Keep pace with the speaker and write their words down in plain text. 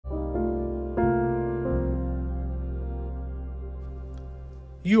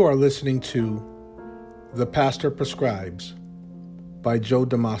You are listening to The Pastor Prescribes by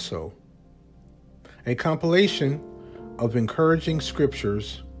Damazo, a compilation of encouraging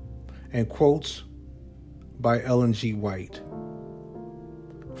scriptures and quotes by Ellen G. White.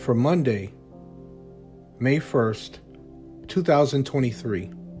 For Monday, May 1st,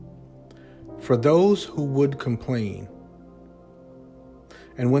 2023. For those who would complain.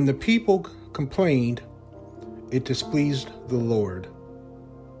 And when the people complained, it displeased the Lord.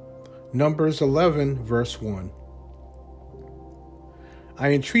 Numbers 11, verse 1.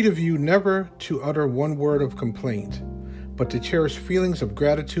 I entreat of you never to utter one word of complaint, but to cherish feelings of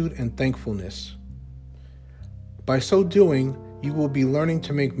gratitude and thankfulness. By so doing, you will be learning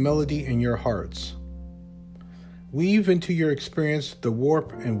to make melody in your hearts. Weave into your experience the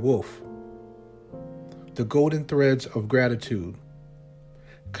warp and woof, the golden threads of gratitude.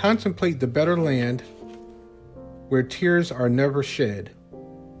 Contemplate the better land where tears are never shed,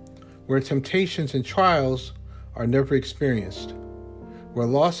 where temptations and trials are never experienced, where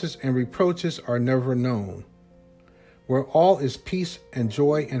losses and reproaches are never known, where all is peace and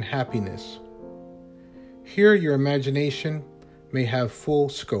joy and happiness. Here your imagination may have full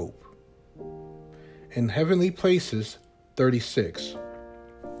scope. In Heavenly Places, 36.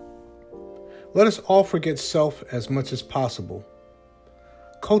 Let us all forget self as much as possible.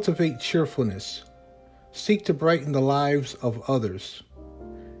 Cultivate cheerfulness. Seek to brighten the lives of others.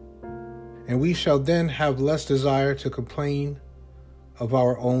 And we shall then have less desire to complain of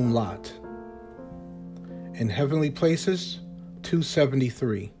our own lot. In Heavenly Places,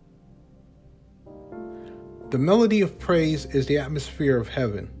 273. The melody of praise is the atmosphere of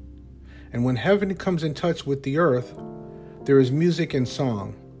heaven, and when heaven comes in touch with the earth, there is music and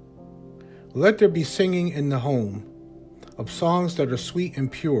song. Let there be singing in the home, of songs that are sweet and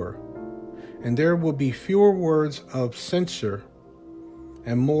pure, and there will be fewer words of censure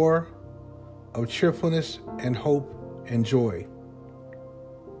and more of cheerfulness and hope and joy.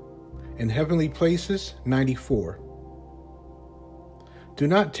 In Heavenly Places, 94. Do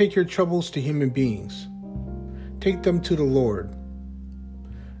not take your troubles to human beings. Take them to the Lord.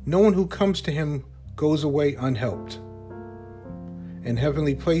 No one who comes to him goes away unhelped. In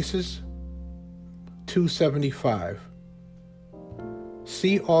Heavenly Places, 275.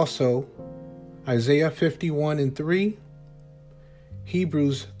 See also Isaiah 51 and 3,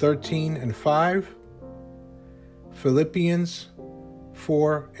 Hebrews 13 and 5, Philippians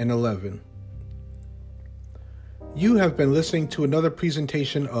 4 and 11. You have been listening to another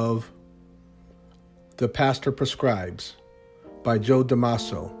presentation of The Pastor Prescribes by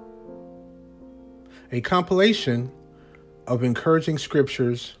Damazo, a compilation of encouraging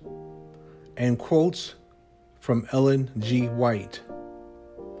scriptures and quotes from Ellen G. White.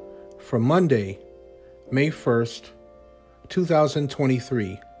 For Monday, May 1st,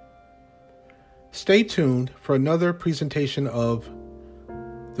 2023. Stay tuned for another presentation of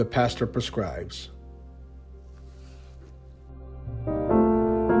The Pastor Prescribes.